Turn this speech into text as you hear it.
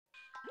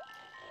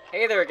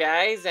Hey there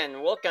guys,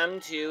 and welcome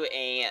to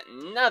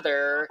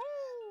another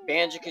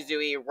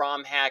Banjo-Kazooie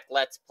Rom-Hack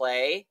Let's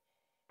Play.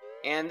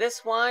 And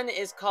this one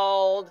is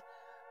called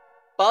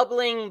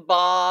Bubbling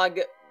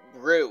Bog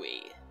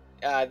Brewery.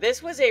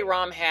 This was a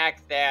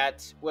Rom-Hack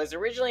that was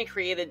originally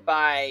created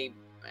by...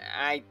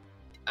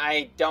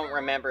 I don't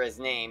remember his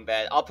name,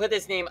 but I'll put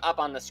his name up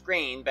on the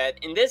screen. But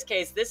in this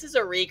case, this is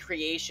a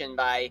recreation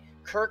by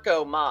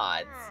Kirko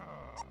Mods.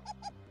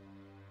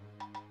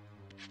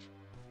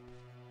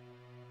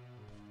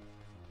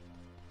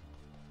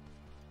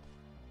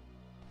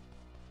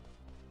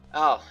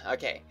 Oh,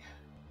 okay.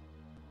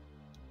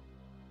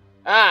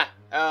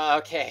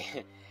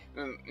 Okay.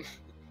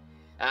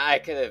 I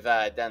could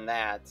have done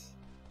that.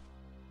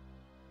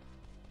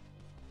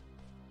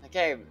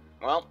 Okay,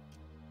 well,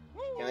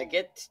 gonna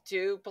get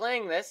to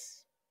playing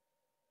this.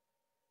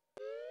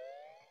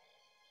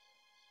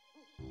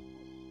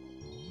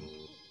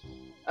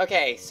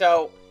 Okay,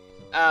 so,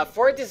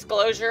 for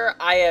disclosure,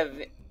 I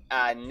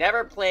have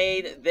never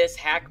played this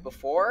hack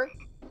before.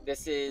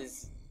 This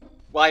is...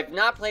 Well, I've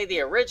not played the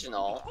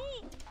original.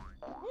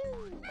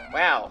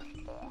 Wow.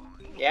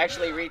 He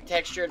actually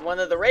retextured one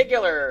of the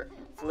regular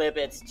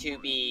Flibbits to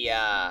be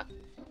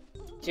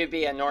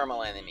a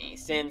normal enemy.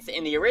 Since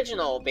in the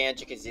original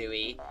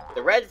Banjo-Kazooie,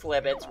 the red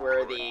Flibbits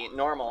were the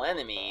normal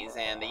enemies,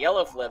 and the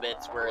yellow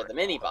Flibbits were the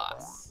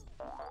mini-boss.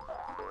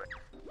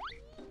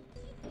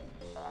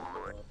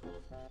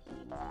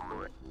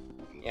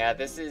 Yeah,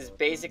 this is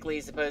basically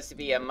supposed to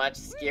be a much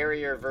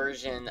scarier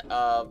version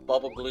of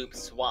Bubble Gloop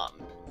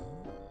Swamp.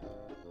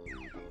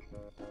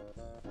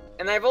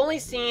 And I've only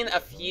seen a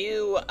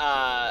few,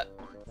 a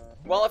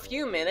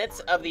few minutes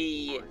of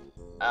the,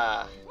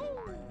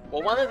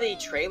 one of the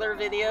trailer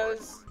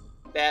videos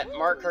that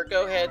Mark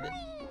Kirko had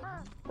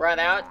brought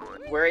out,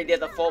 where he did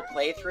the full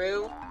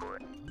playthrough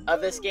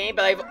of this game,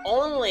 but I've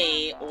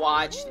only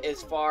watched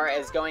as far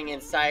as going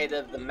inside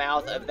of the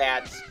mouth of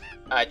that,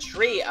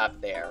 tree up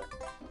there.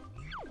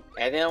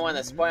 And I didn't want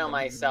to spoil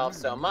myself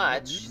so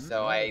much,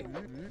 so I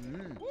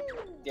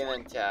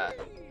didn't,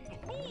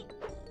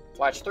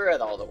 watch through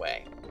it all the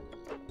way.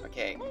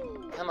 Okay,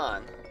 come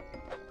on.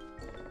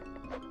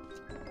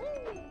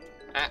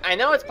 I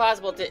know it's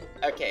possible to...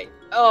 Okay.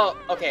 Oh,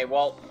 okay,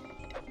 well...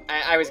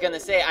 I was gonna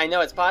say, I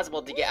know it's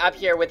possible to get up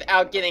here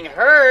without getting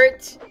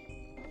hurt!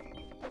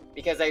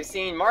 Because I've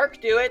seen Mark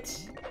do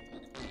it!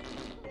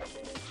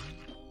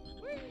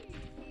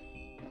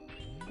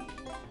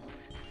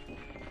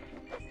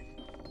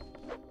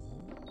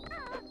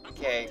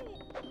 Okay.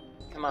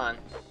 Come on.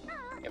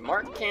 If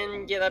Mark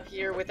can get up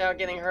here without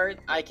getting hurt,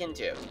 I can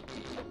too.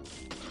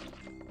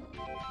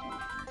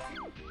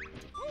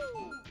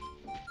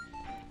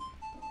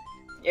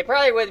 It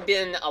probably would have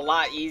been a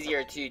lot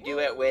easier to do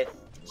it with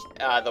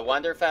the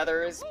Wonder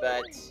Feathers,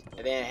 but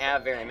I didn't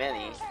have very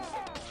many.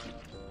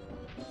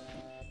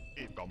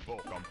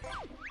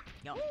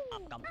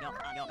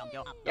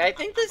 Yeah, I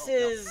think this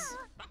is,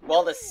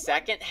 well, the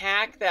second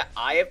hack that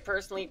I have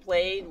personally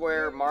played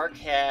where Mark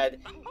had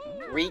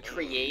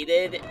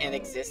recreated an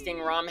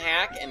existing ROM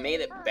hack and made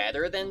it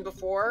better than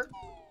before.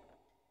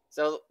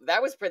 So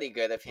that was pretty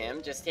good of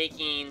him, just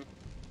taking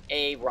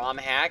a ROM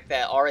hack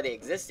that already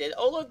existed.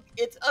 Oh look,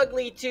 it's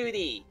Ugly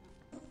Tootie!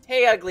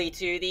 Hey Ugly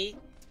Tootie!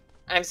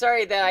 I'm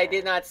sorry that I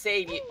did not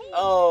save you.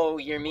 Oh,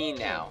 you're mean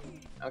now.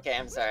 Okay,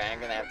 I'm sorry, I'm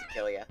gonna have to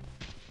kill you.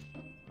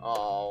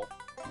 Oh.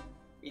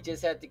 You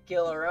just had to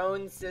kill our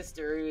own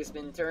sister who's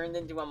been turned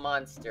into a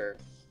monster.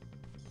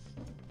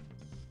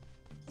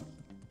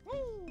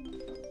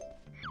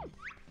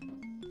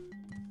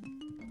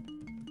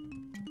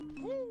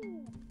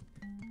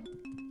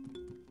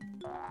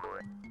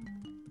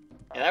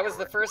 And that was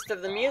the first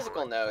of the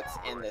musical notes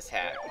in this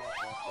hack.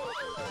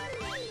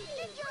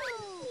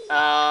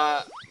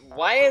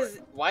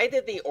 Why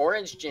did the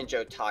orange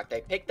Jinjo talk? I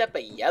picked up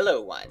a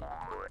yellow one.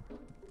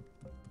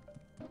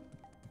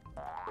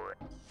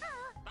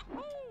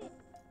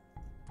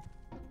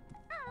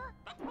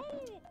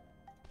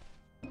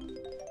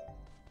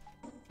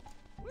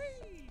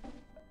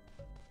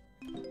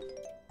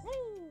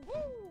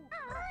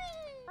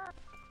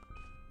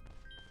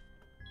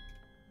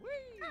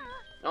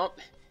 Nope.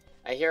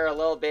 I hear a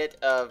little bit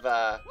of,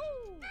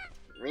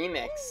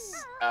 remix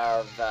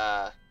of,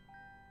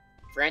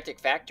 Frantic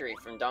Factory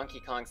from Donkey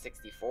Kong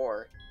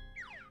 64.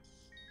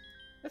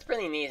 That's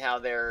pretty neat how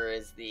there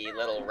is the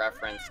little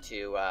reference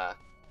to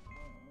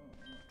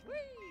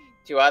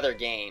other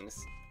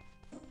games.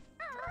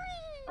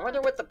 I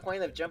wonder what the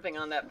point of jumping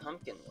on that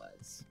pumpkin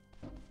was.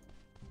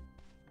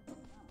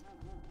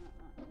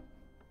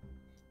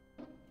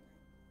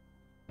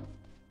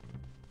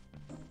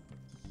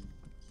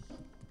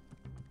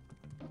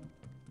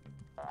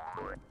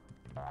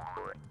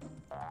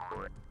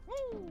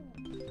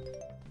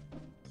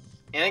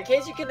 And in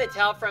case you couldn't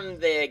tell from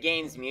the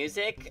game's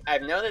music,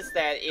 I've noticed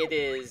that it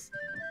is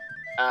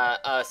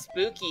a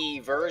spooky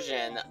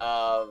version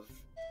of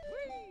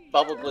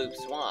Bubble Gloop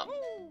Swamp.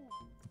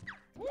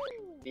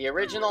 The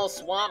original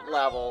swamp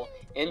level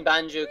in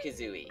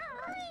Banjo-Kazooie.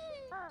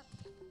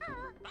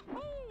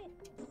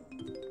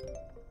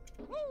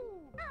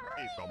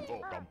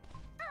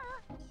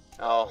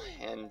 Oh,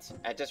 and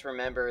I just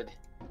remembered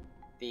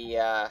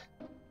the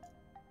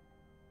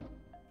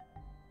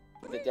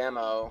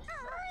demo,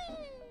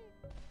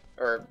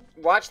 or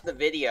watched the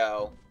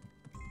video,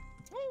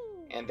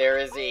 and there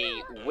is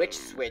a witch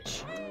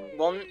switch.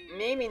 Well,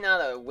 maybe not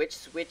a witch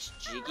switch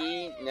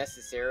jiggy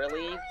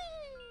necessarily,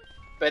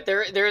 but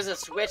there's a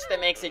switch that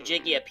makes a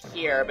jiggy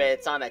appear, but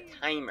it's on a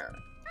timer,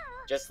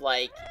 just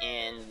like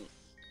in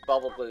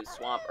Bubble Blue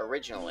Swamp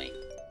originally.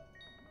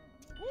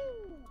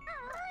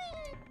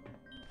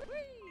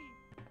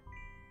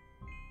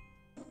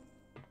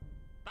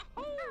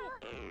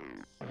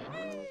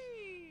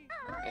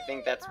 I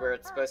think that's where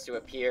it's supposed to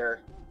appear.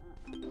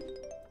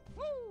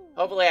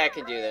 Hopefully I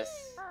can do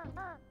this.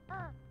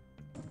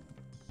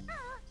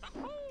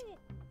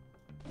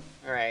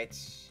 Alright.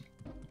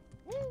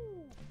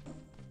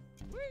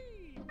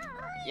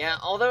 Yeah,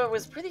 although it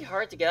was pretty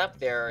hard to get up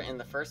there in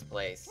the first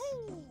place.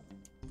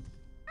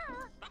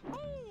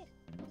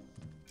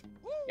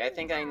 Yeah, I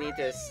think I need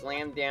to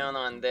slam down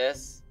on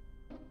this.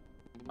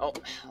 Oh,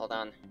 hold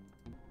on.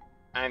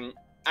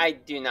 I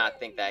do not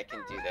think that I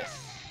can do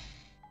this.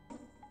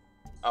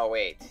 Oh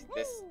wait,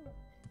 this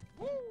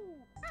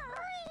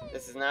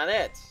is not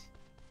it.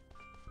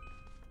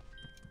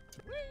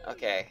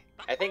 Okay,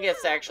 I think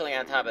it's actually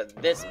on top of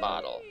this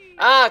bottle.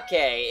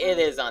 Okay, it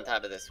is on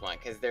top of this one,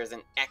 because there's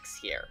an X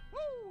here.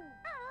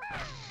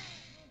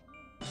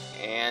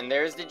 And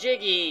there's the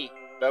jiggy,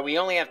 but we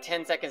only have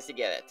 10 seconds to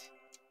get it.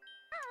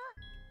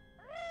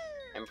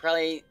 I'm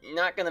probably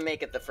not gonna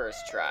make it the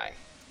first try.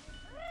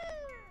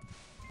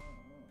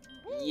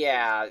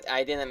 Yeah,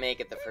 I didn't make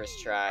it the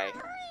first try.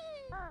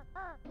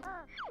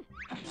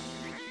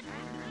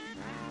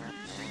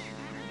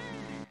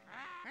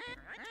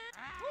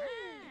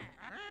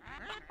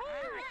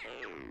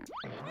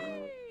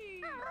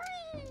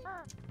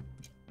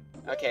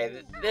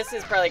 Okay, this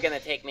is probably gonna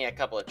take me a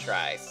couple of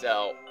tries,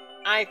 so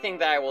I think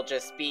that I will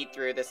just speed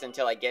through this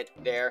until I get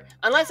there.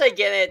 Unless I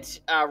get it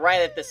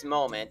right at this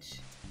moment,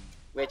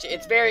 which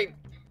it's very...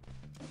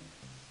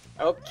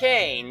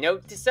 Okay,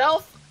 note to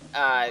self,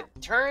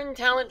 turn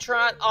Talent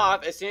Trot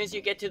off as soon as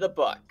you get to the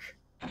book.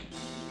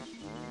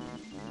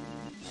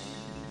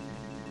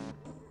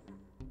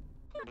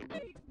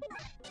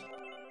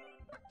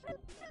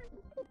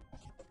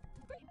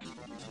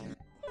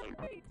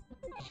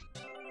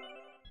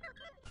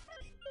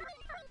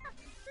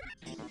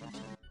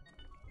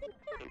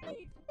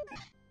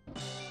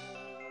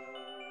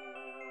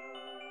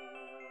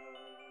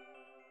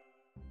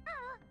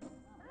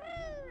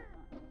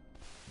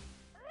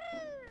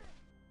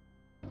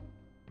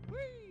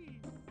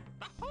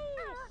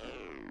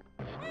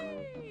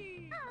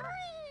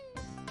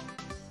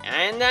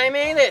 And I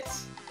made it!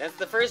 That's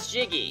the first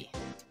jiggy.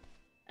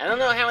 I don't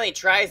know how many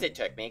tries it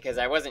took me, because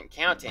I wasn't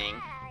counting.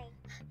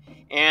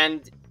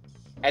 And,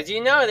 as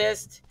you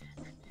noticed,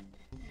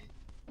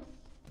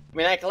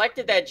 when I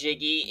collected that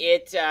jiggy,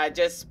 it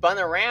just spun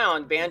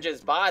around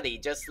Banjo's body,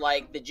 just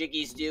like the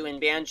jiggies do in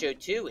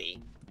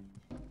Banjo-Tooie.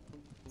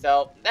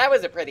 So, that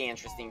was a pretty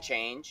interesting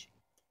change.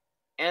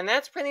 And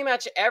that's pretty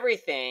much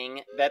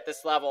everything that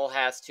this level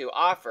has to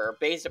offer,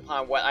 based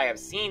upon what I have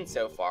seen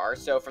so far.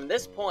 So, from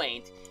this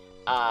point...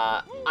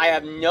 I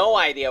have no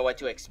idea what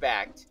to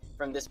expect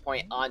from this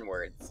point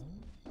onwards,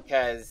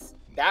 because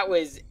that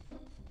was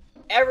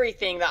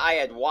everything that I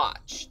had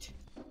watched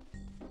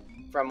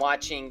from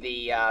watching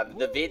the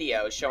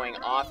video showing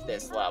off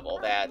this level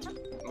that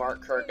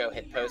Mark Kirko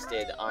had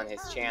posted on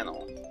his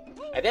channel.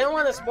 I didn't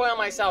want to spoil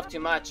myself too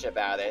much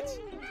about it,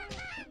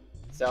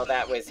 so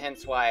that was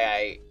hence why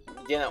I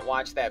didn't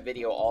watch that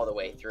video all the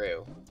way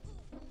through.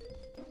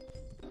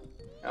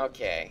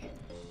 Okay,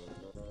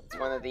 it's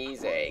one of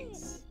these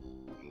eggs.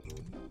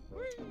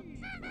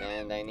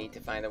 And I need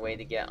to find a way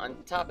to get on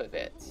top of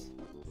it.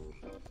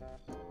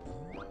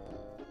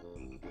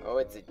 Oh,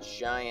 it's a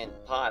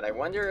giant pot. I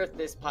wonder if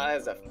this pot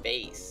has a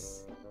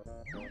face.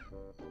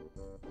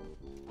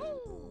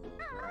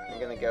 I'm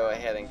gonna go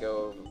ahead and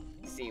go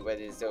see what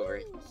is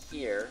over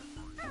here.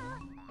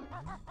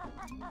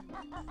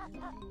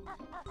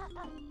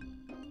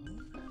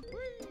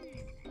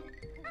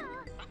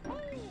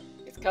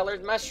 It's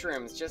colored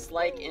mushrooms, just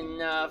like in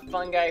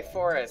Fungi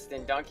Forest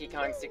in Donkey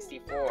Kong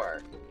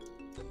 64.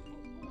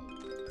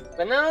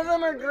 But none of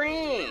them are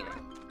green!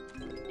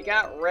 You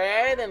got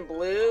red and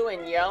blue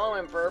and yellow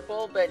and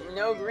purple, but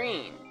no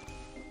green.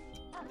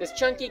 Does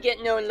Chunky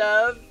get no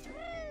love?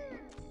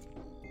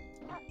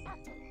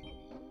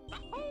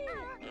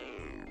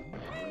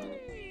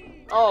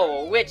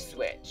 Oh, witch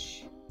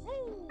switch.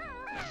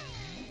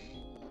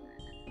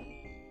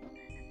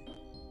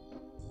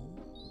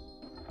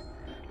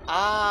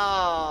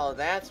 Oh,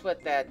 that's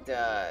what that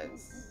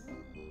does.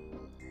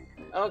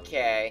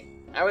 Okay.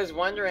 I was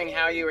wondering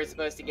how you were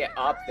supposed to get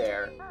up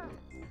there.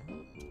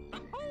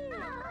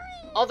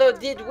 Although,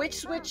 did witch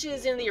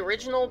switches in the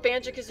original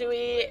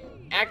Banjo-Kazooie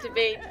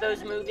activate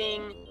those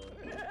moving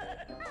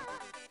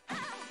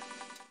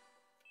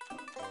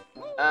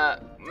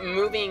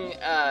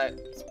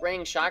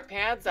spraying shock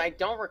pads? I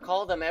don't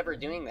recall them ever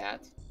doing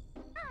that.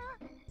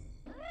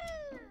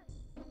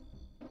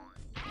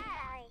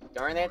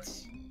 Darn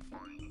it.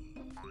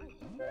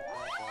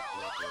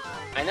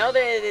 I know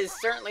that it is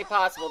certainly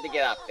possible to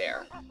get up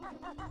there.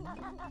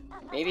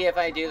 Maybe if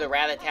I do the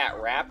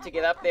rat-a-tat-rap to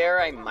get up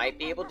there, I might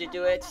be able to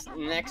do it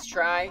next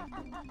try.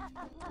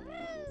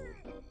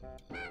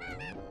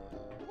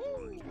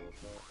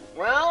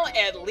 Well,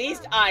 at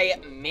least I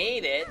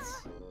made it.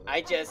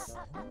 I just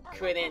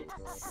couldn't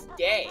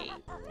stay.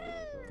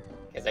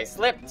 Because I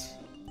slipped.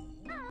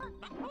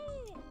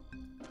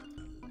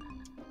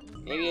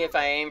 Maybe if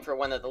I aim for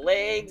one of the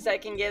legs, I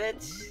can get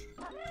it.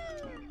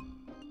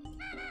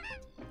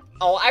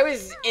 Oh, I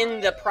was in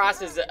the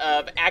process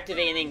of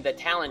activating the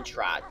Talon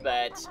Trot,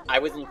 but I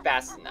wasn't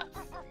fast enough.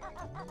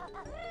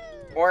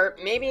 Or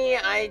maybe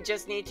I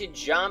just need to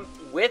jump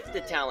with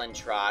the Talon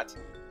Trot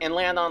and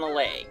land on a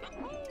leg.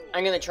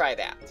 I'm gonna try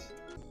that.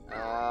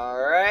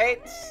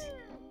 Alright.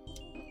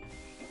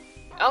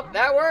 Oh,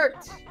 that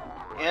worked!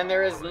 And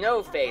there is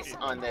no face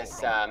on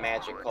this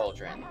magic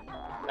cauldron.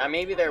 Now,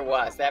 maybe there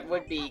was. That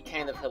would be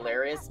kind of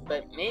hilarious,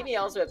 but maybe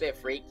also a bit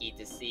freaky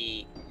to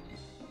see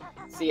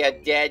a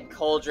dead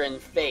cauldron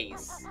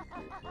face.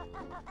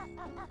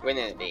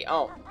 Wouldn't it be?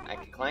 Oh, I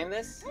can climb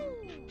this?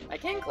 I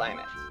can climb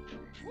it.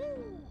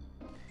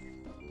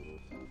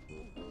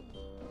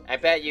 I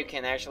bet you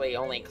can actually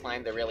only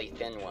climb the really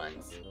thin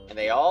ones. And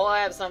they all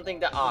have something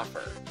to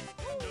offer.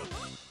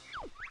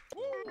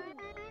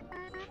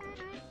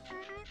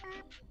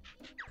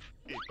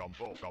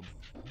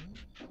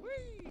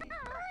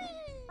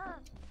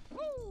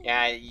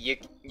 Yeah, you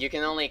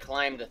can only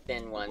climb the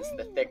thin ones.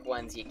 The thick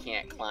ones you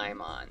can't climb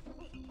on.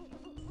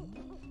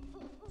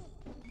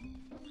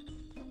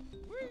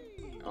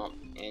 Oh,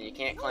 and you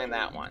can't climb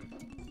that one.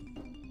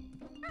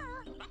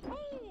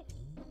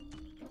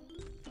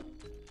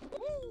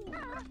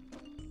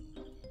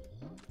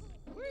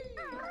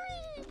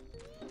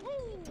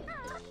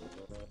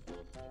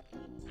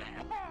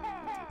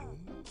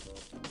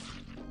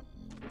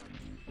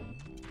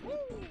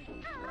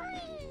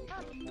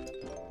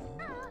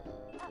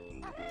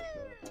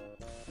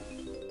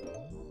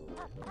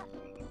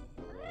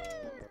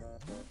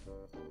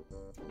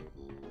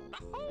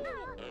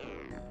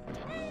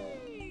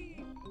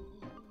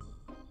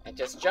 I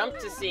just jumped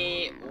to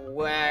see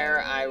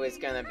where I was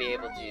gonna be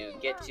able to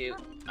get to.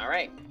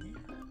 Alright.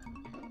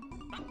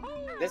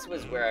 This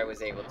was where I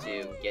was able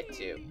to get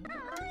to.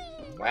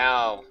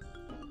 Wow.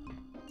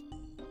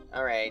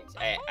 Alright,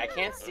 I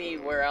can't see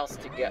where else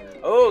to go.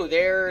 Oh,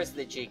 there's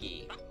the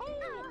Jiggy.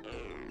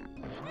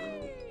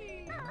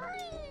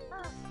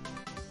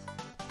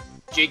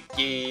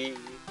 Jiggy.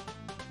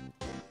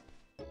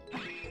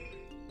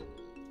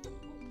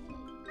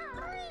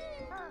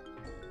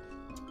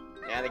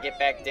 Now to get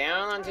back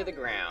down onto the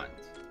ground.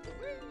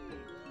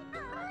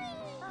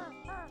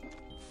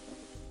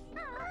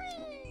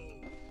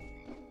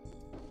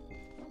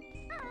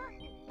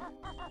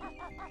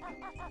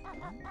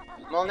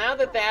 Well, now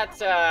that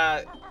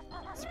that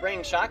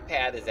spring shock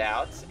pad is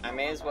out, I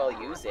may as well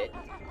use it.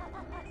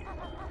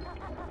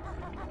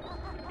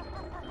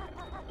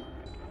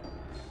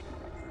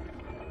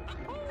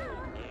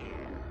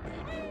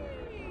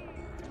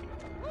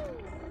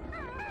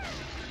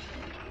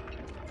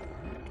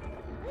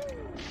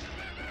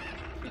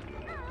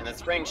 And the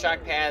spring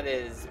shock pad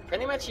is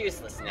pretty much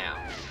useless now.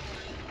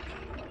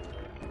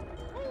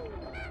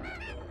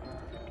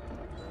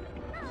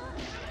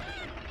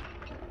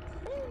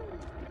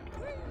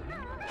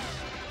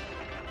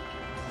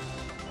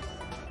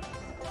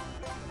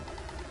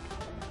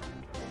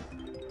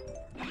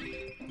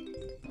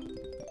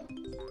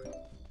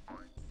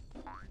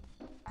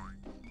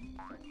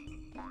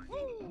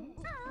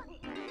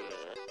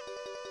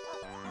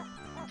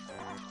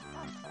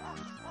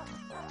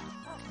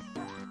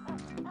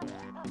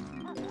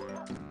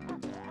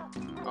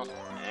 Oh,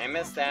 I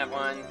missed that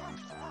one.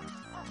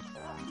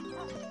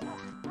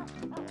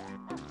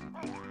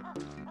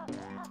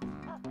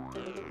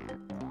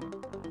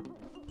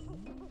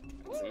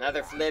 It's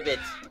another flibbit.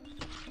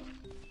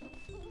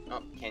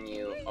 Oh, can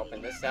you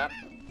open this up?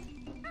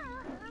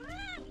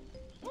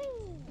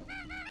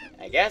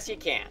 I guess you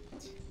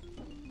can't.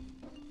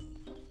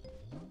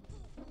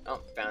 Oh,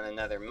 found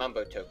another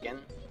Mumbo token.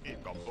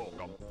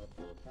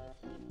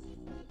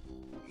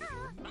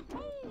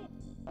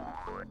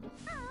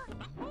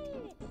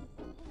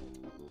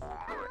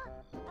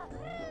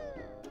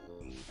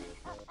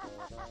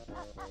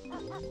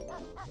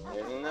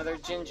 There's another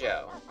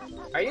Jinjo.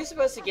 Are you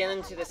supposed to get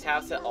into this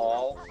house at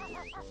all?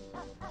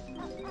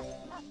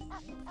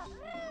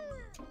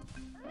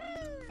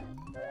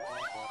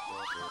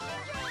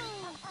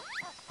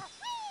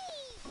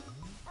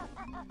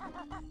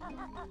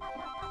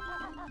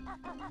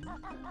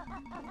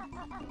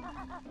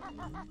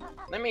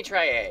 Let me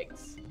try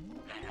eggs.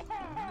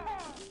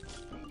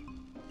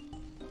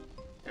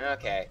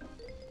 Okay.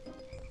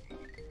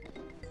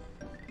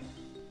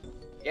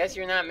 Guess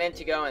you're not meant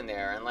to go in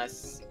there,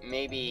 unless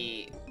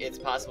maybe it's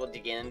possible to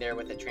get in there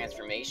with a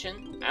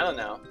transformation? I don't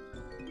know.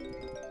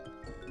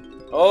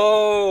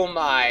 Oh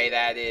my,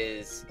 that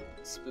is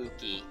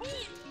spooky.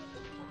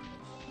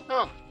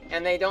 Oh,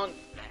 and they don't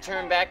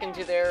turn back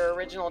into their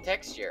original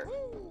texture.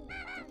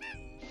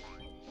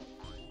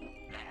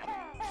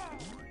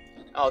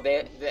 Oh,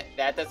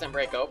 that doesn't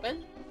break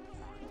open?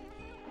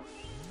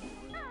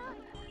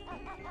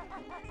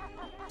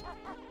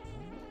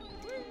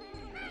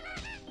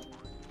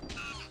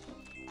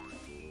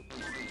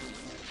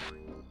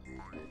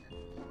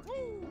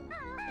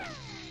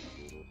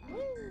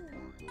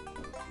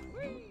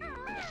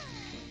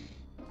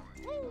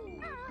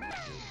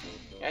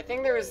 I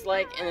think there was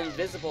like an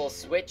invisible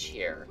switch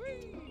here.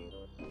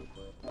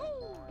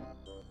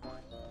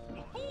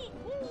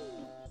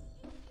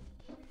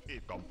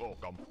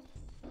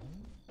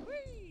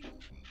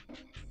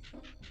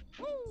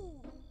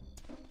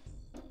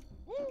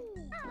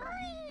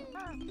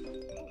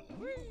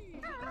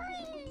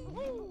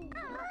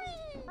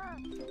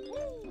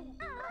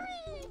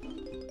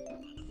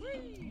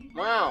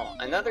 Wow,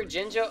 another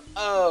Jinjo?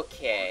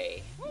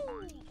 Okay.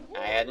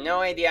 I had no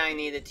idea I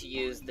needed to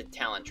use the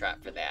talent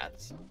trap for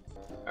that.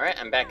 Alright,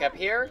 I'm back up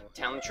here.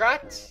 Talent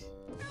trap.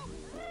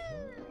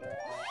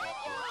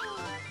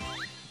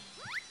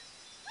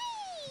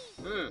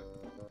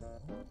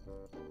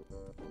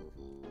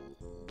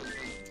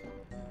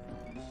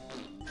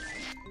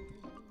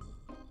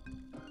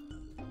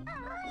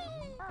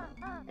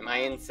 Am I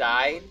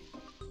inside?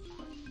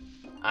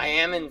 I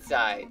am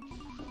inside.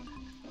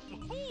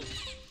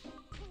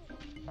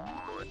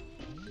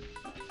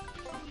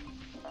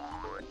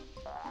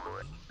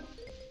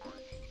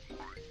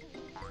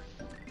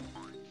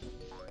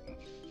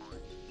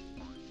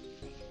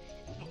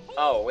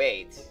 Oh,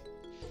 wait.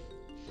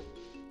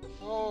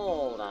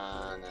 Hold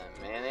on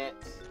a minute.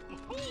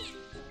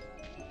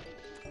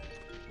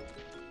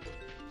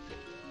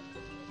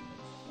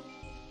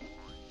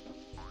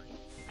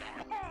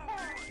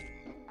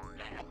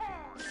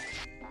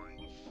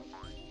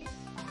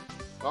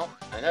 Well,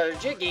 another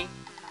Jiggy.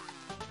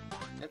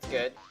 That's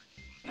good.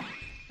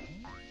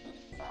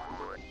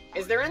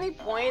 Is there any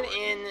point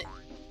in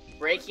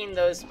breaking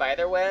those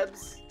spider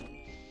webs?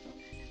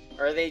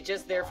 Or are they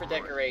just there for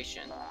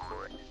decoration?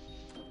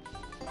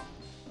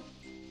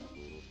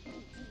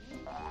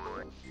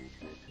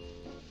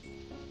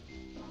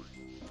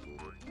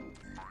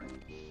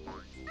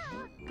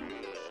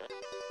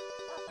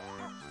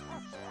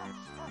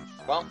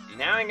 Well,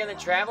 now I'm gonna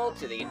travel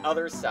to the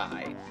other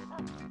side.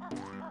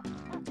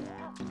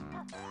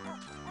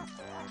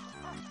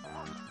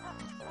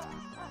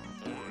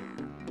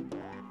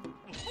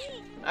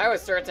 I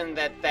was certain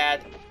that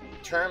that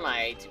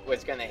termite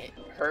was gonna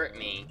hurt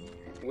me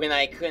when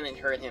I couldn't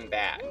hurt him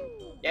back.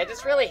 Yeah, I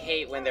just really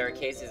hate when there are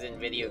cases in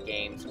video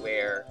games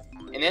where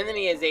an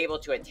enemy is able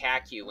to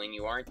attack you when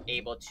you aren't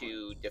able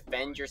to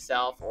defend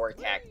yourself or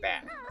attack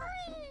back.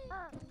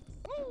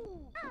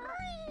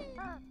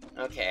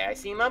 Okay, I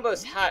see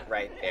Mumbo's hut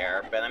right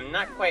there, but I'm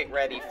not quite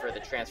ready for the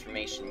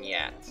transformation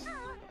yet.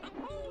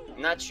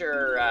 I'm not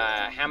sure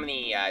how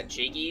many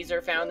Jiggies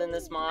are found in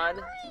this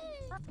mod.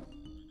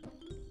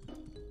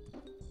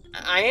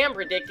 I am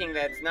predicting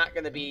that it's not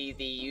going to be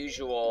the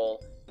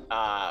usual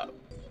 10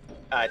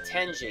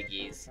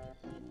 Jiggies,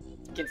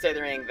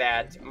 considering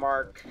that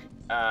Mark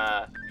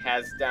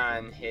has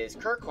done his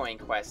Kirkcoin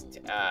Quest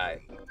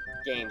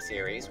game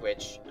series,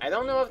 which I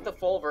don't know if the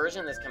full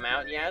version has come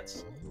out yet.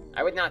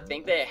 I would not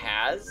think that it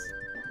has.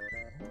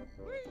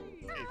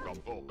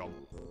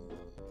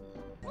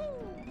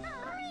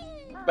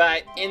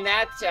 But in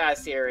that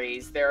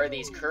series, there are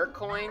these Kirk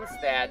coins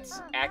that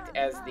act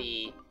as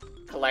the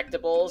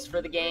collectibles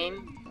for the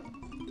game.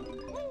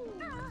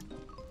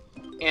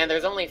 And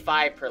there's only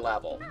 5 per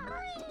level.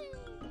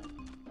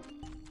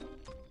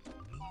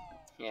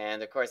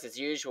 And of course, as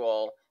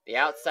usual, the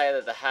outside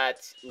of the hut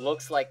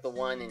looks like the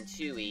one in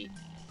Tooie,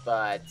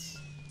 but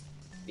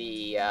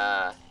the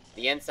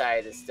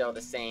inside is still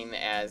the same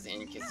as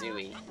in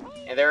Kazooie.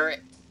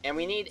 And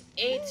we need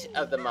 8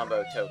 of the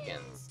Mumbo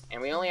tokens, and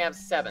we only have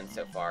 7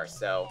 so far,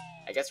 so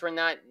I guess we're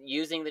not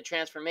using the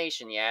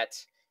transformation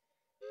yet.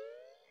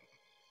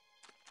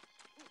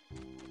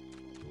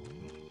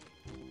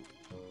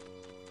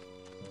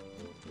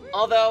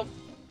 Although,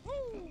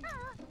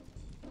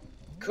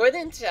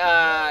 couldn't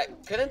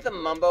the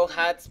Mumbo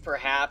huts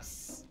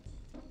perhaps,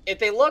 if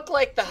they look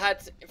like the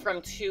huts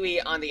from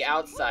Tooie on the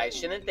outside,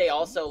 shouldn't they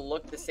also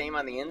look the same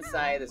on the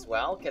inside as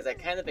well? Because I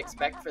kind of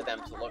expect for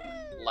them to look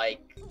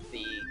like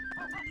the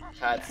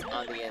huts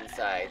on the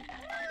inside.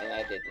 And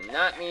I did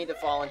not mean to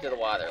fall into the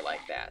water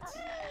like that.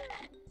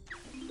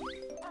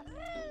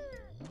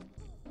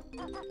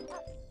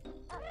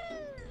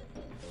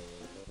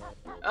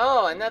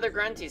 Oh, another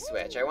Grunty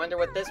switch. I wonder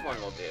what this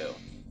one will do.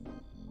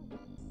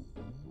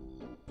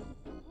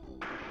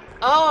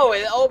 Oh,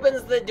 it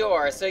opens the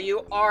door, so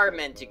you are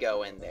meant to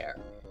go in there.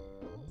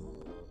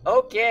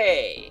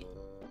 Okay.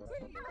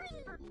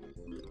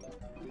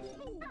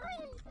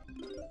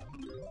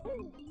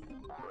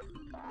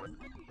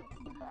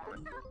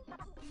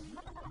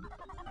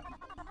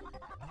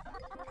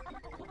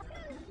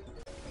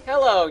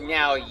 Hello,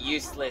 now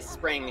useless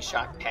spring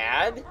shock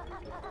pad.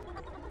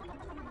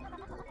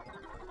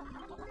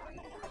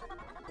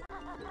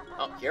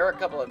 Oh, here are a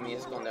couple of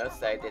musical notes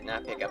that I did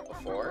not pick up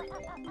before.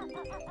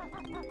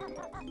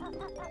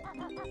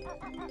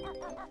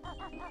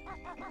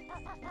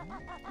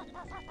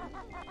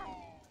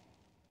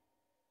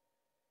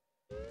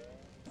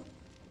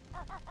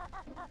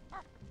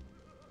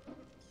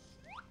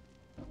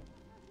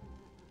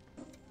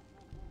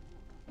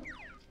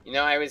 You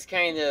know, I was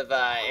kind of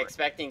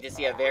expecting to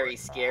see a very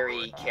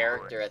scary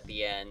character at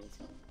the end.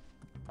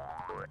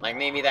 Like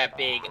maybe that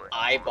big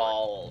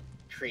eyeball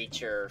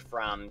creature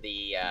from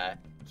the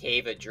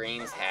Cave of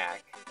Dreams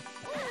hack.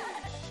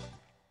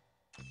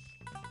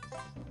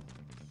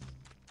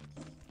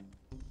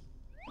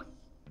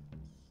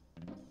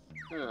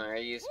 Are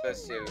you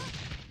supposed to...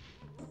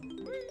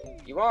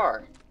 You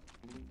are!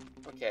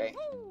 Okay.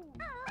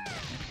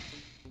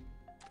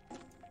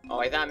 Oh,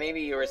 I thought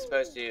maybe you were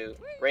supposed to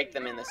break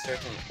them in a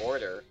certain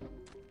order.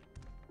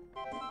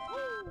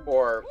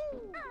 Or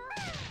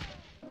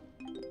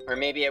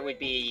maybe it would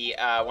be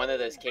one of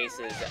those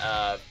cases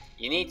of,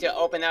 you need to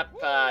open up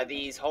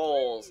these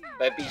holes,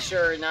 but be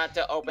sure not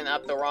to open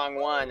up the wrong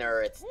one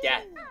or it's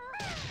death.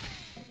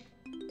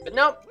 But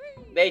nope,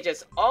 they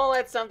just all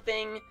had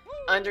something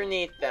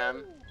underneath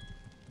them.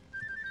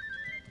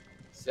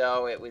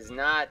 So it was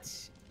not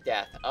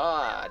death.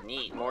 Ah,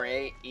 neat, more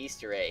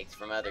Easter eggs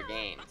from other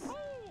games.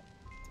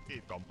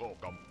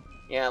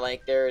 Yeah,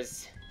 like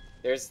there's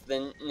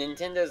the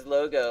Nintendo's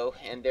logo,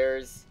 and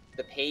there's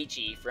the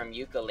Pagey from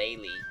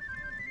Yooka-Laylee.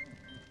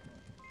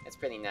 That's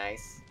pretty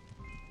nice.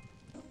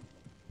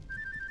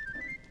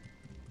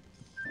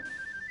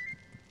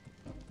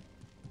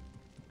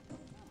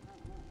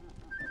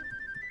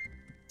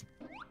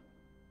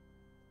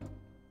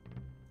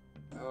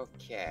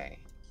 Okay.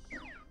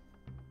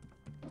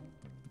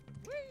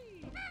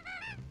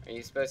 Are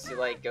you supposed to,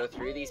 like, go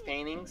through these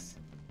paintings?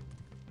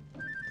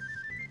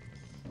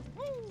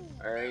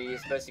 Or are you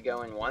supposed to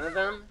go in one of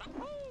them?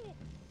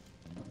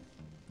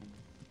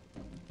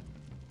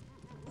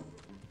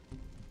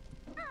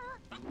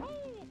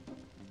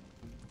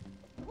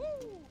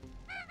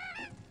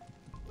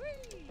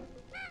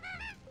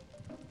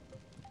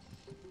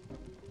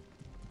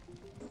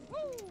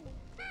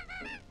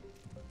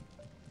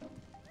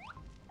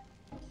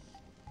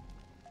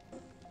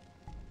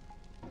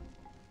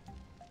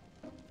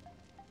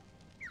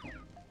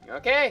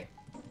 Okay.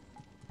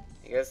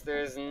 I guess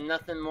there's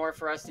nothing more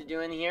for us to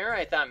do in here.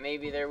 I thought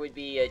maybe there would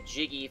be a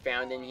Jiggy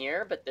found in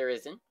here, but there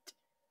isn't.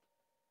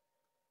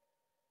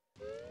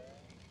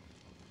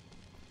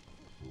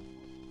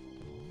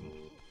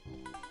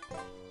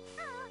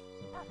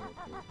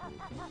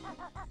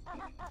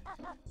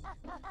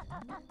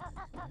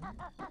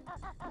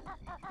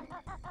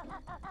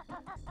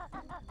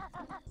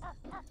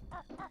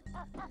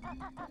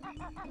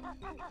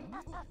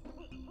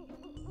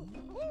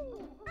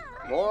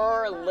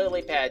 More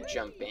lily pad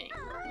jumping.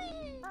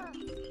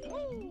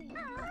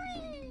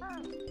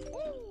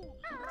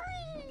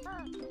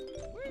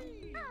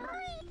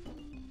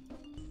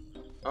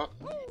 Oh,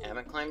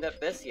 haven't climbed up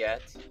this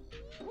yet.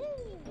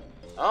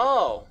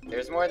 Oh,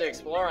 there's more to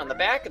explore on the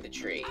back of the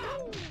tree.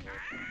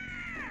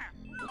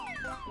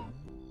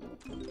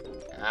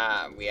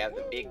 Ah, we have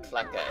the big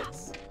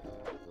cluckers.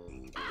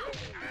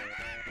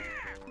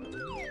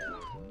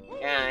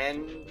 Yeah,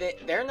 and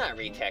they're not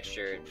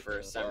retextured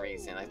for some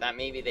reason. I thought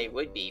maybe they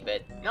would be,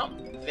 but no,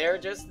 they're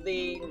just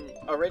the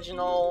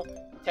original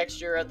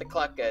texture of the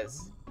cluckers.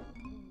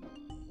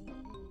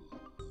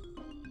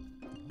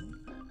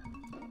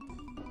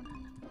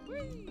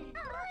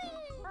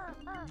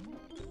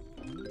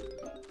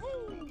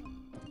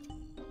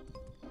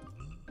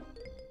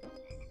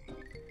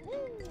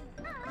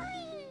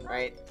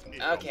 Right,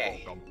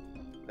 okay.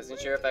 Wasn't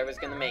sure if I was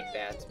gonna make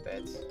that,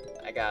 but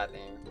I got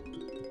there.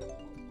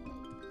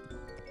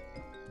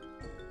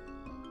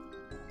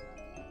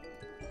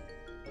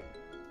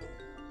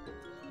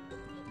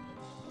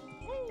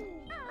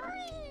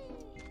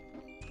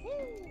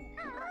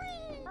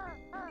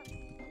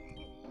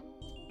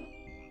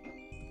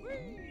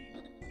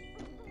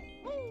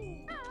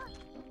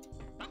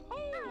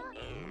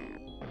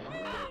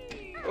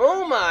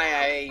 Oh my,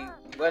 I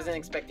wasn't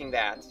expecting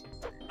that.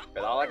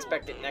 But I'll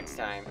expect it next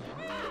time.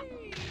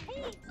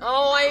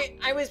 Oh,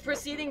 I was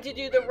proceeding to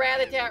do the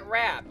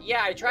rat-a-tat-rap.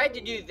 Yeah, I tried to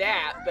do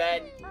that,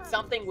 but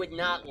something would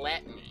not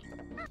let me.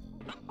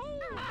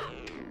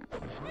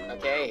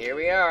 Okay, here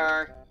we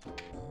are.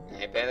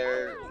 I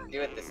better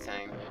do it this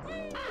time.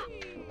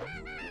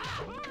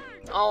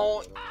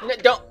 Oh, no,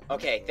 don't.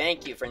 Okay,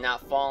 thank you for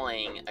not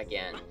falling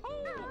again.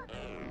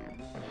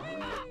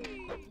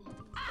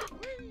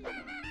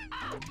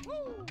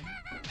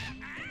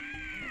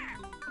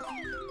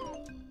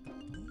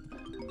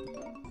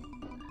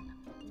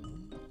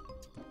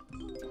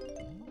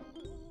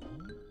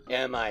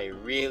 Am I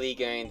really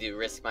going to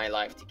risk my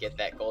life to get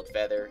that gold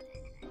feather?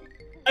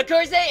 Of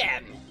course I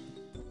am!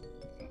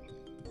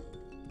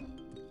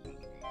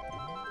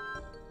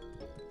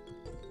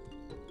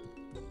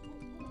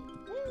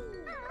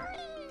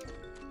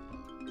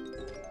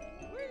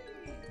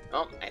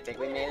 Oh, I think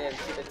we made it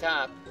to the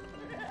top.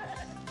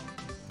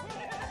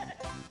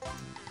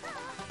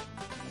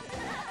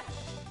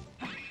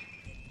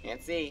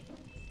 see.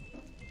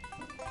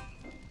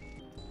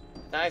 I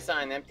thought I saw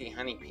an empty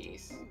honey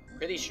piece.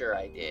 Pretty sure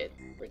I did.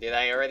 Or did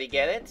I already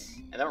get it?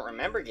 I don't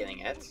remember getting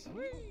it.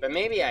 But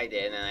maybe I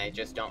did and I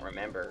just don't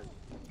remember.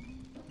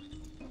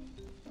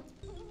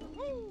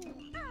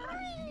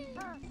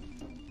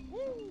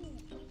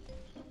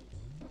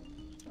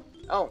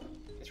 Oh,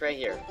 it's right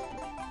here.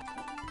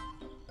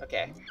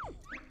 Okay.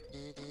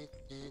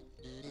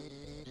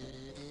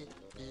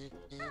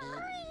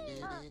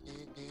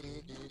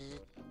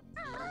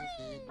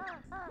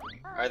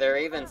 Are there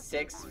even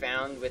 6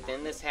 found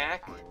within this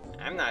hack?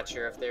 I'm not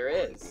sure if there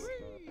is.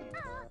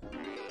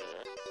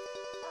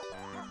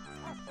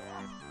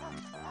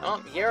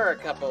 Oh, here are a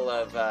couple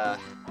of,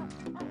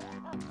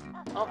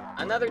 oh,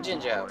 another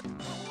Jinjo.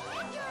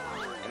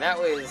 And that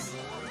was...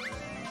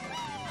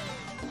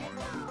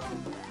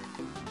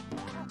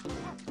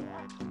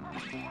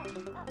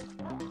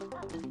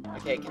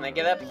 Okay, can I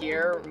get up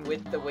here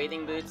with the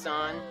wading boots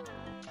on?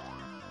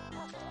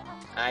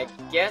 I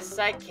guess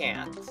I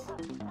can't.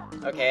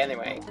 Okay,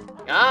 anyway.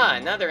 Ah,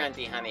 another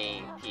empty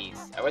honey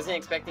piece. I wasn't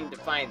expecting to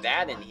find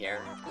that in here.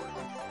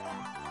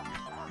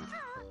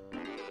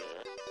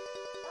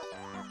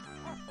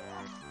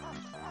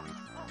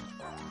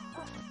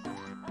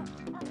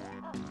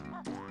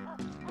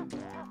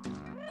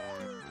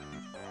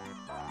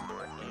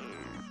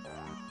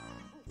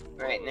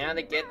 Alright, now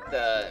to get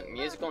the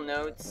musical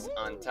notes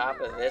on top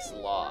of this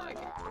log.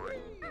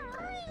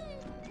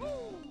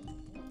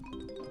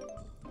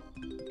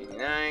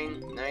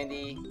 89,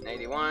 90,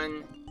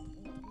 91.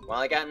 Well,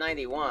 I got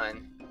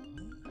 91.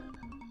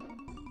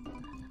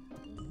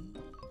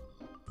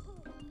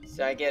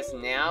 So I guess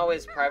now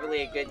is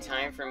probably a good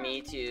time for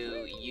me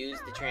to use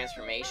the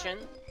transformation.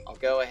 I'll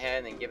go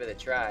ahead and give it a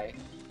try.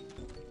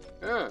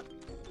 I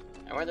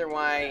wonder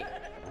why...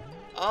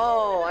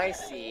 Oh, I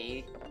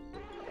see.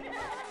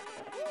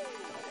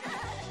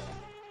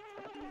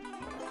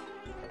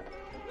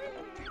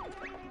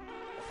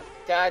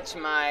 Touch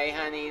my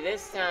honey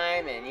this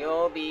time and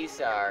you'll be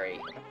sorry.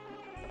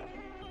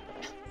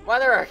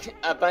 What are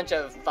a bunch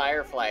of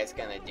fireflies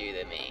gonna do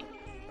to me?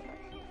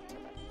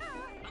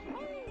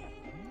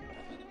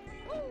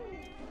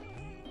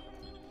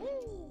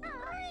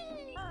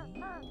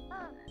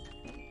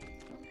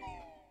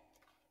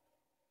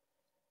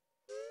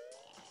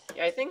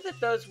 Yeah, I think that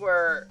those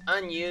were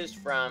unused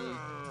from,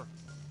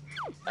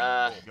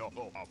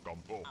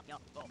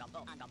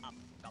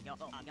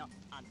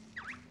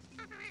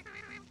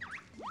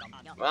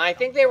 well, I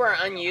think they were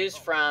unused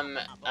from,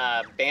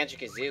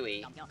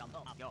 Banjo-Kazooie.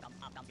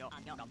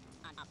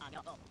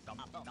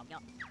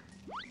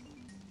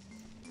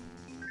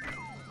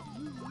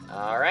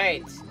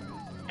 Alright.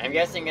 I'm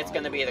guessing it's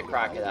gonna be the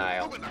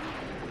crocodile.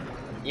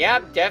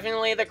 Yep,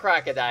 definitely the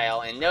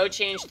crocodile, and no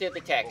change to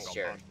the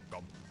texture.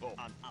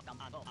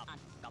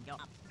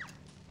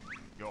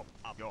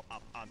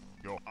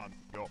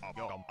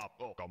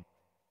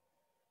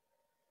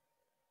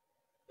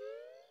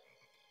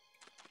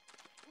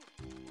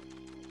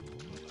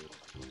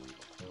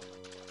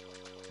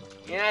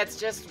 Yeah, it's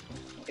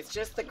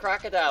just the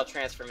crocodile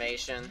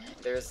transformation.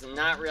 There's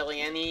not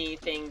really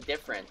anything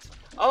different.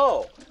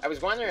 Oh, I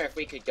was wondering if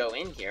we could go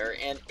in here,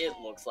 and it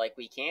looks like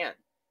we can.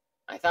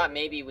 I thought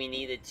maybe we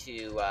needed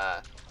to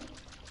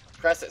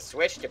press a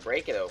switch to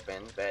break it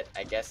open, but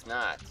I guess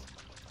not.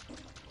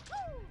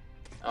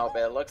 Oh,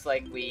 but it looks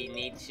like we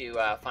need to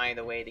find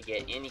a way to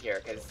get in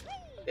here, because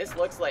this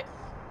looks like...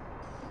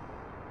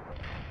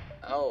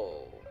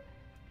 Oh.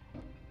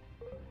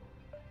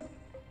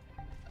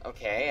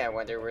 Okay, I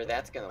wonder where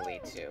that's gonna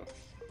lead to.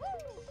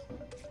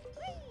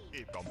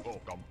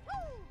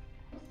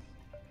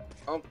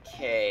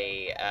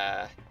 Okay,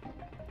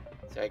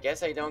 so I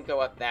guess I don't go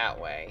up that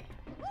way.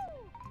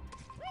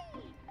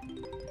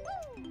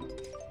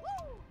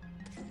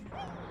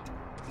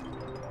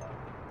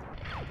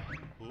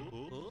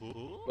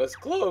 Was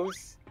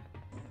close.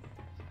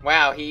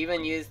 Wow, he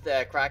even used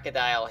the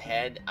crocodile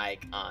head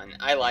icon.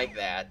 I like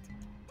that.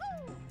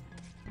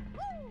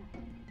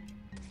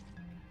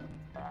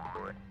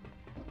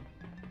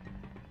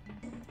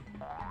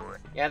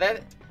 Yeah,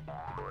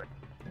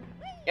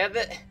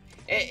 it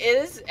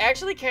is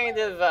actually kind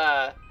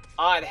of,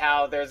 odd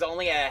how there's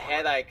only a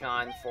head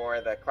icon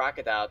for the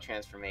crocodile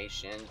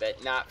transformation,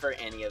 but not for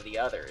any of the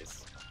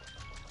others.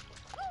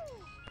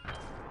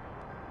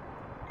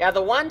 Yeah,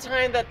 the one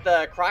time that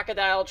the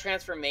crocodile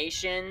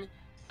transformation,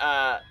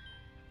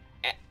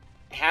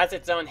 has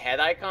its own head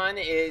icon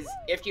is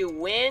if you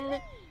win,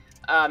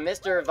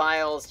 Mr.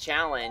 Vile's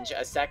challenge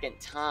a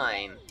second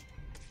time,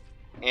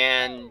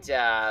 and,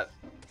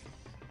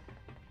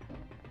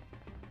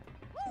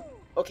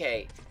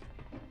 okay.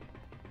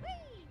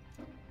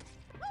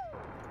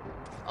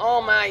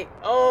 Oh my,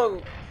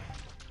 oh!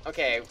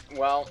 Okay,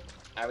 well,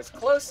 I was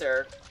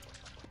closer,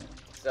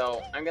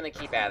 so I'm gonna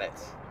keep at it.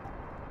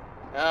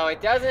 Oh,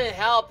 it doesn't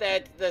help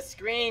that the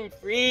screen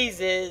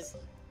freezes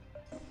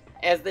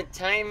as the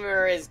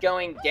timer is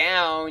going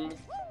down.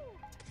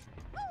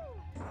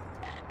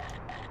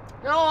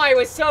 No, I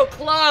was so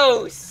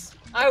close!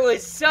 I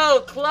was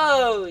so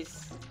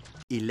close!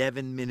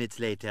 11 minutes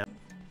later.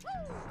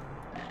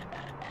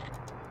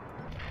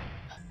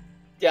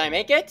 Did I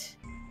make it?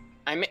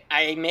 I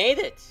made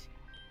it.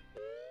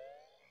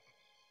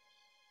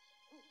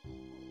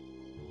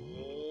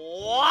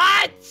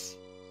 What?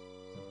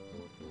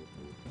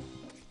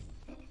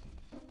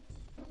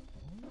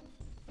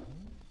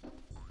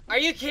 Are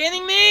you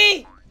kidding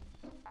me?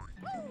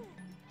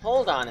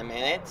 Hold on a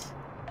minute.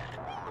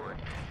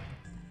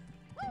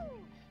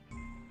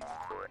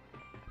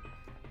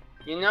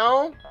 You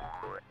know,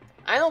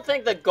 I don't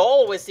think the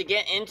goal was to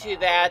get into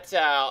that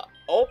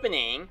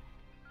opening.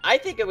 I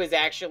think it was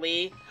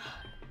actually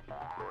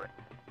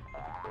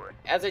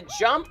as a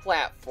jump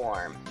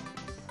platform.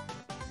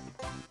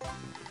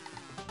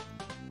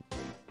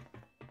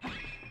 I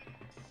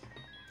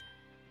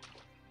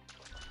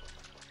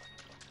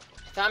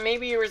thought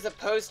maybe you were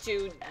supposed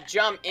to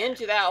jump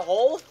into that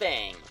whole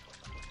thing.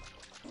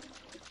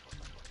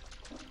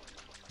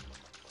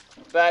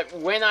 But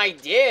when I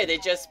did,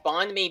 it just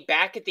spawned me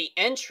back at the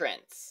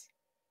entrance.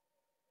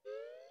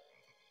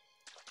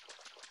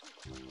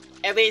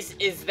 At least,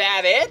 is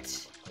that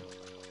it?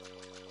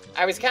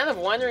 I was kind of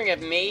wondering if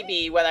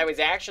maybe what I was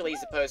actually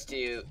supposed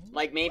to...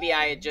 Like, maybe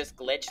I had just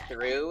glitched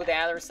through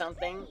that or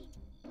something.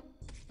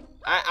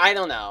 I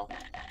don't know.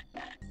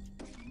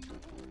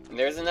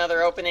 There's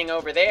another opening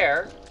over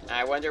there.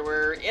 I wonder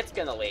where it's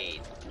gonna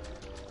lead.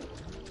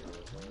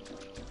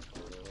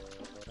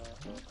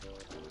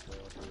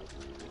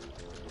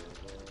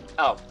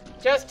 Oh,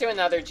 just to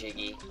another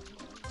Jiggy.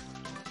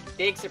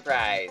 Big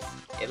surprise.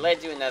 It led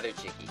to another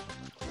Jiggy.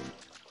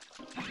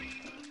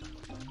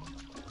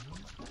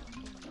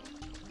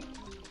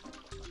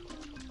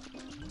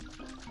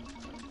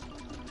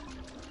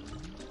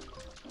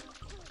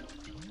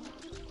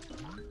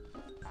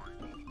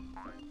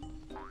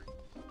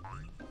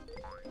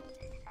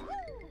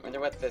 Wonder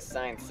what this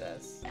sign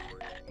says.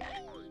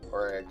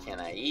 Or can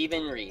I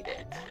even read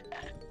it?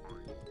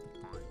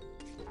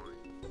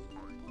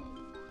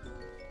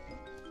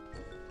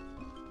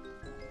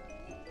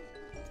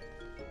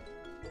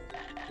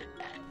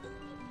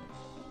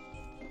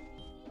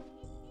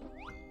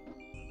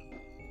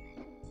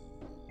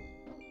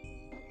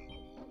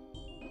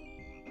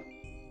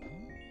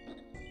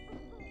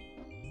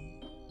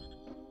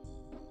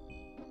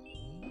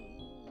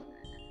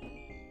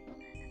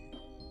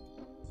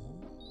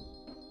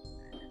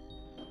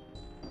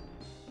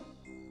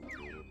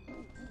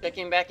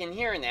 Checking back in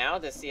here now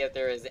to see if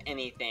there is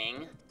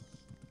anything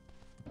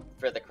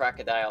for the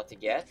crocodile to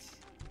get.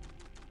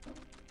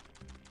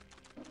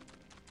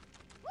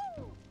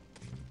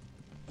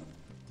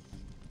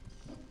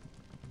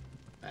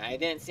 I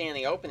didn't see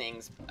any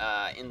openings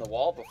in the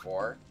wall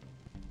before,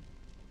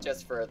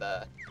 just for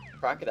the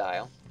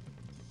crocodile.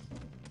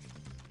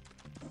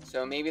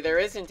 So maybe there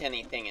isn't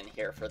anything in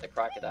here for the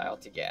crocodile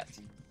to get.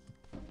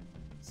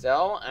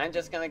 So I'm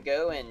just gonna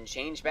go and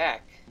change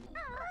back.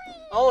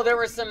 Oh, there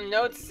were some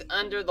notes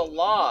under the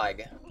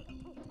log.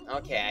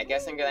 Okay, I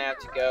guess I'm gonna have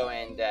to go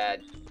and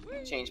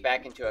change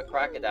back into a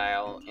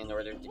crocodile in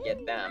order to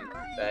get them.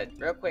 But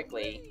real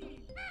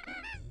quickly...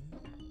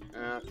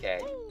 Okay.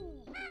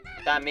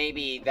 Thought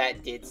maybe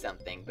that did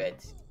something,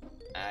 but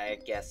I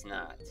guess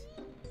not.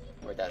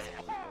 Or does it?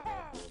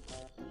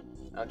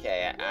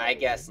 Okay, I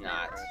guess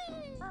not.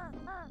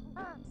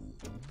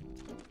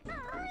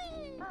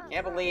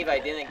 Can't believe I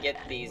didn't get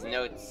these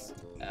notes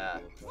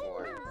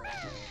before.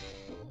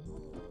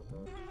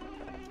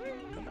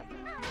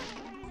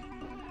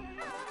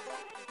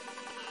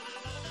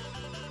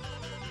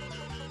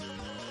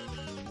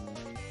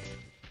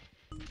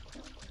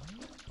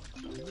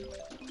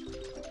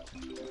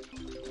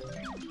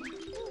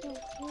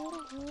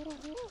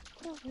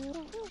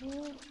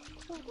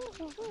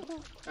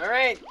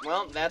 Alright,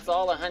 well, that's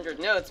all 100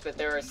 notes, but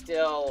there are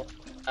still,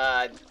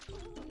 I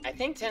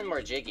think 10 more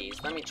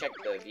Jiggies. Let me check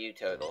the view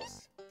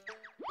totals.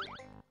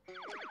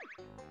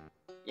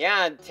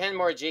 Yeah, 10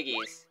 more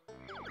Jiggies.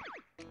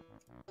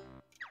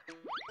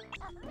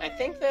 I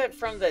think that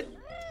from the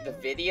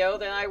video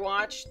that I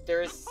watched,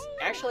 there's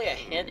actually a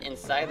hint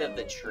inside of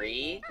the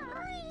tree.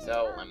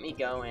 So let me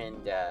go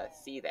and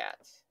see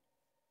that.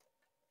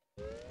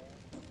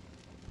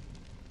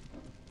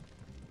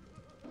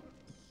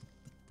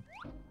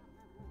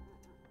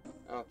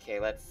 Okay,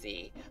 let's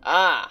see.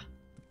 Ah!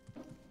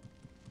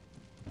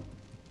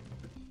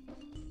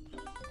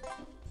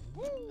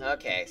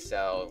 Okay,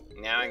 so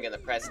now I'm gonna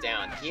press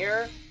down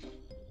here.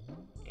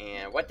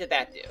 And what did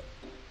that do?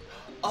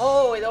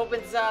 Oh, it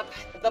opens up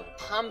the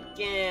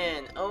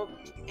pumpkin!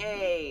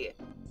 Okay.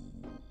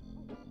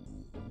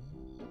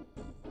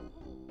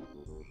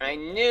 I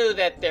knew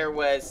that there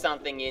was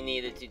something you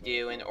needed to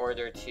do in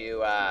order to,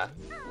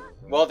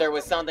 well, there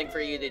was something for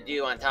you to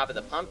do on top of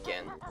the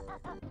pumpkin.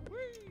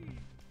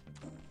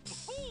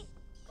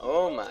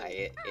 Oh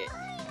my,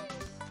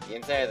 the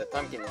inside of the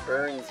pumpkin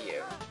burns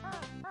you.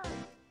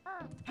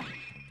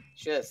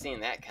 Should have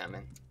seen that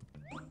coming.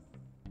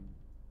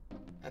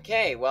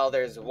 Okay, well,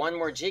 there's one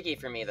more Jiggy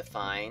for me to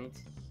find.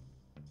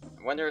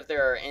 I wonder if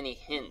there are any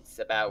hints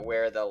about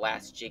where the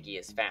last Jiggy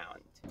is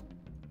found.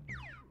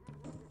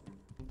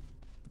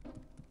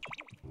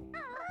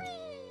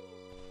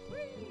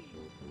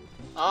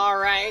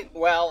 Alright,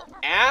 well,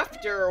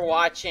 after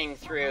watching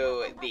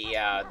through the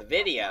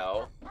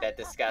video that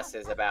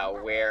discusses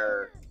about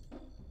where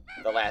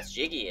the last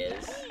Jiggy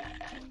is,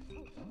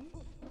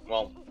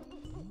 well,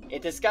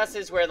 it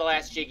discusses where the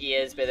last Jiggy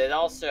is, but it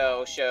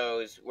also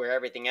shows where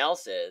everything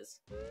else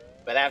is.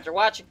 But after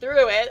watching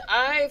through it,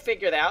 I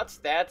figured out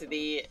that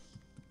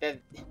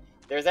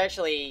there's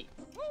actually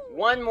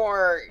one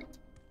more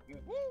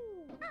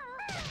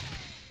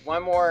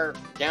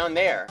down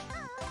there.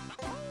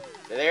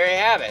 So there you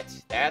have it.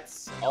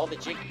 That's all the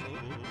Jiggies.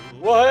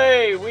 Well,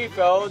 hey, we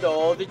found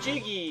all the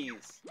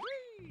Jiggies.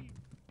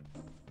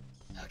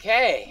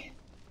 Okay.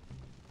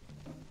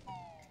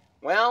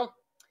 Well,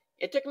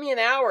 it took me an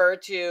hour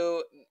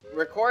to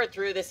record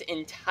through this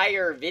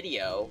entire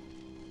video,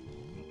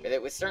 but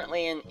it was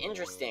certainly an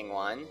interesting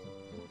one.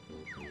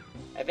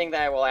 I think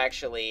that I will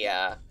actually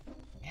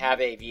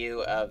have a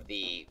view of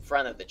the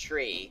front of the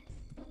tree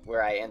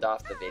where I end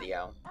off the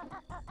video.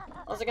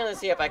 Also gonna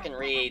see if I can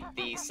read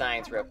these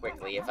signs real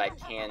quickly, if I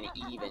can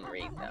even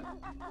read them.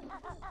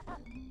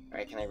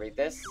 Alright, can I read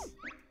this?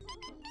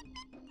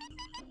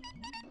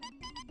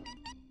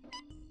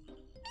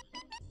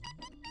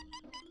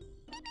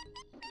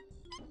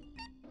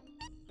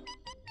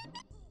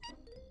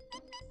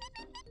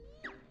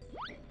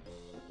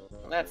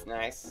 Well, that's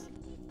nice.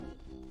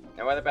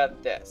 Now what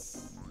about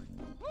this?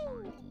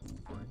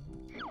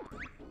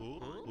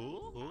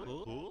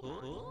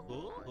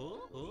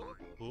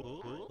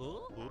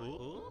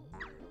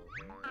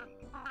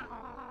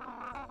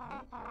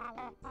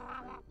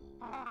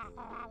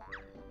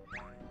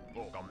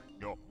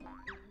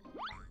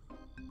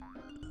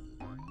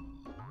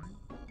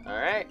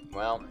 Alright,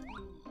 well,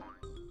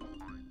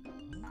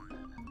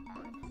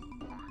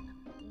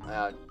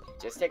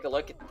 just take a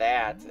look at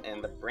that,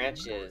 and the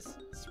branches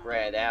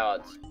spread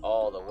out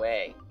all the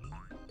way.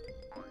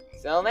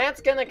 So that's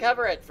gonna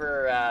cover it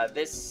for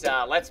this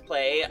Let's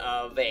Play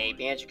of a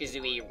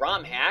Banjo-Kazooie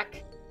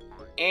Rom-Hack.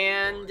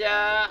 And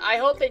I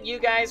hope that you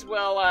guys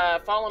will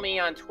follow me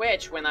on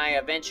Twitch when I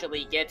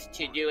eventually get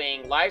to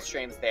doing live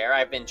streams there.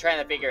 I've been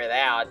trying to figure it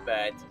out,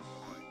 but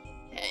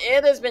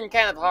it has been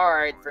kind of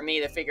hard for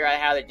me to figure out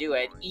how to do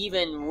it,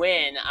 even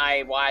when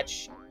I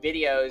watch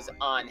videos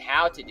on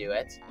how to do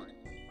it.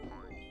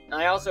 And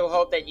I also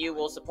hope that you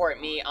will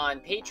support me on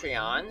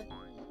Patreon.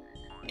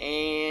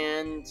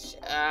 And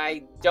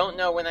I don't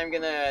know when I'm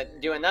gonna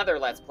do another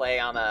Let's Play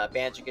on a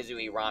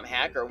Banjo-Kazooie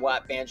Rom-Hack, or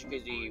what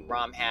Banjo-Kazooie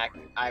Rom-Hack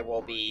I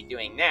will be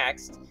doing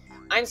next.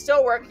 I'm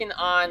still working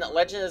on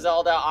Legend of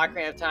Zelda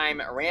Ocarina of Time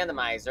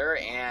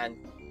Randomizer, and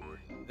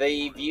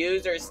the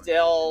views are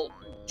still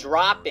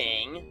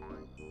dropping.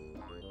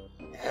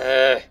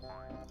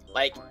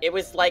 Like, it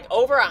was like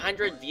over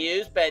 100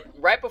 views, but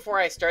right before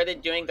I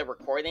started doing the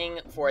recording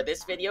for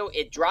this video,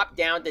 it dropped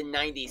down to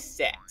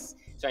 96.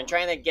 So I'm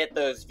trying to get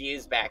those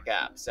views back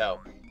up.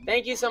 So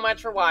thank you so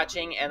much for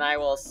watching, and I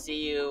will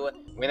see you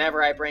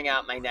whenever I bring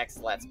out my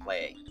next Let's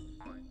Play.